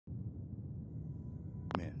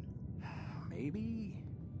Maybe?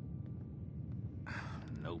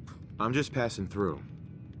 Nope. I'm just passing through.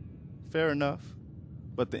 Fair enough.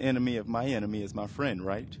 But the enemy of my enemy is my friend,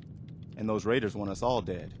 right? And those raiders want us all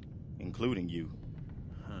dead, including you.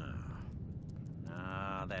 Huh.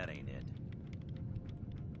 Nah, that ain't it.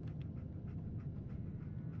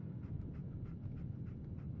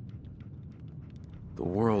 The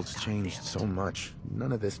world's changed so much.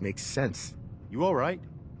 None of this makes sense. You all right?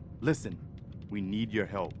 Listen, we need your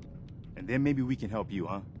help. And then maybe we can help you,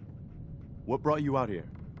 huh? What brought you out here?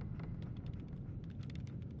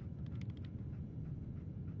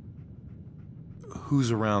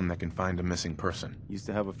 Who's around that can find a missing person? Used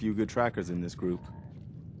to have a few good trackers in this group.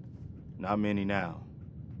 Not many now.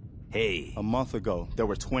 Hey. A month ago, there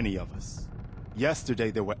were 20 of us. Yesterday,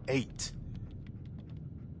 there were 8.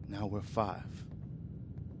 Now we're 5.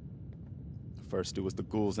 First, it was the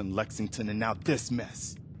ghouls in Lexington, and now this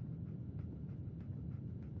mess.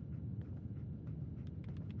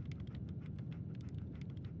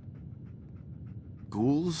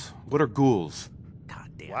 Ghouls? What are ghouls? God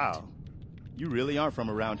damn it. Wow. You really aren't from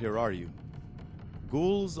around here, are you?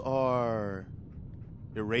 Ghouls are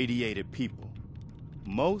irradiated people.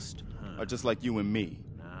 Most are just like you and me.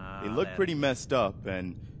 They look pretty messed up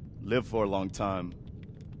and live for a long time,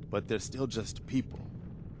 but they're still just people.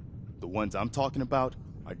 The ones I'm talking about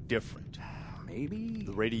are different. Maybe?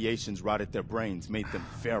 The radiations rotted their brains, made them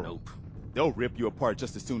feral. Nope. They'll rip you apart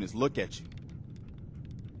just as soon as look at you.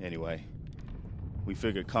 Anyway, we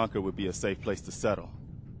figured Concord would be a safe place to settle.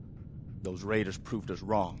 Those raiders proved us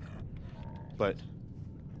wrong. But,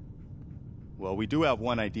 well, we do have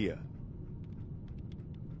one idea.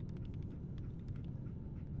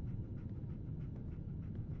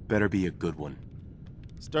 Better be a good one.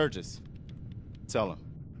 Sturgis, tell him.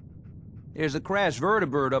 There's a crashed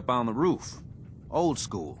vertibird up on the roof. Old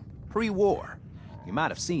school. Pre-war. You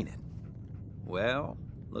might have seen it. Well,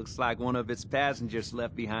 looks like one of its passengers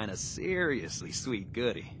left behind a seriously sweet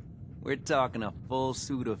goodie. We're talking a full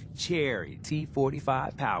suit of cherry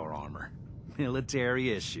T-45 power armor. Military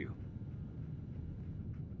issue.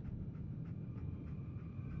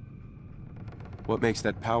 What makes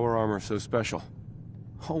that power armor so special?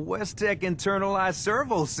 A West-Tech internalized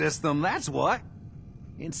servo system, that's what!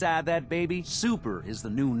 Inside that baby, super is the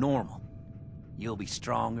new normal. You'll be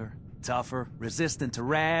stronger, tougher, resistant to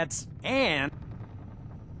rads, and...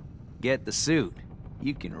 get the suit.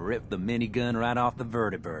 You can rip the minigun right off the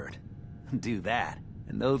vertibird. Do that,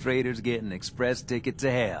 and those raiders get an express ticket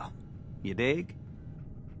to hell. You dig?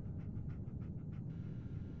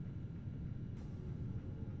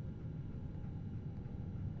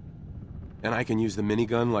 And I can use the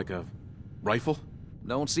minigun like a rifle?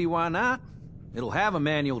 Don't see why not. It'll have a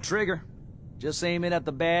manual trigger. Just aim it at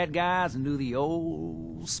the bad guys and do the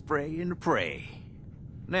old spray and pray.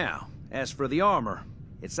 Now, as for the armor,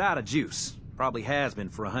 it's out of juice. Probably has been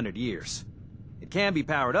for 100 years. It can be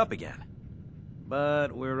powered up again.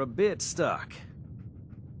 But we're a bit stuck.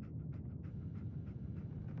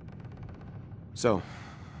 So,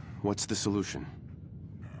 what's the solution?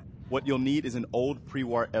 What you'll need is an old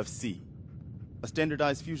pre-war FC. A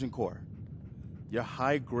standardized fusion core. Your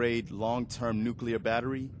high-grade, long-term nuclear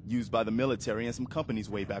battery used by the military and some companies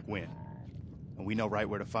way back when. And we know right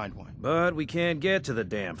where to find one. But we can't get to the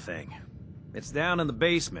damn thing. It's down in the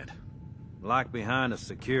basement. Locked behind a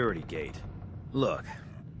security gate. Look,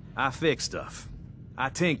 I fix stuff. I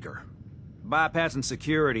tinker. Bypassing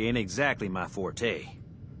security ain't exactly my forte.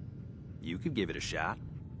 You could give it a shot.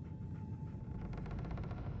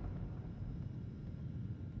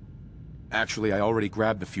 Actually, I already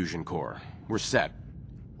grabbed the fusion core. We're set.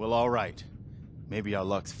 Well, all right. Maybe our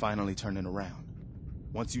luck's finally turning around.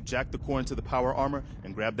 Once you jack the core into the power armor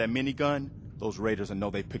and grab that minigun, those raiders will know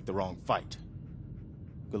they picked the wrong fight.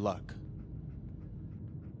 Good luck.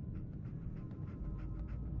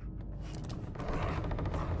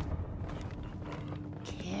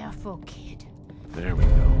 Careful, kid. There we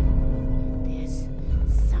go. There's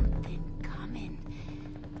something coming.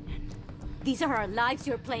 These are our lives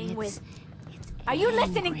you're playing with. It's Are you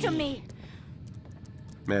listening to angry. me?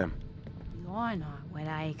 Ma'am. You're not what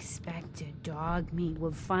I expected dog meat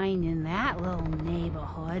would find in that little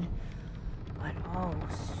neighborhood. But oh,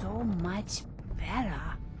 so much better.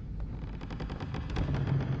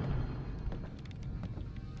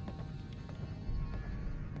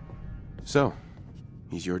 So,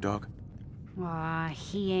 he's your dog? Aw,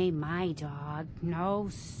 he ain't my dog. No,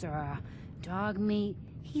 sir. Dog meat,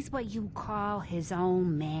 he's what you call his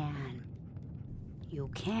own man. You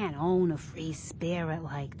can't own a free spirit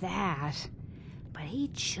like that. But he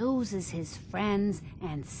chooses his friends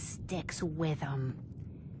and sticks with them.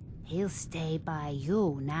 He'll stay by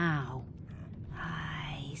you now.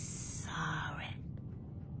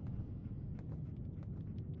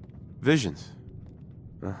 Visions.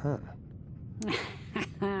 Uh-huh.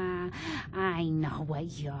 I know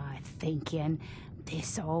what you're thinking.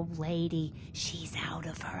 This old lady, she's out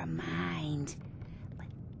of her mind.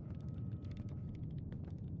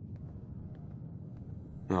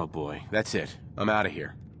 Oh boy, that's it. I'm out of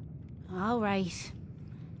here. All right.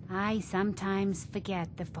 I sometimes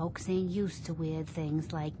forget that folks ain't used to weird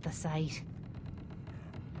things like the sight.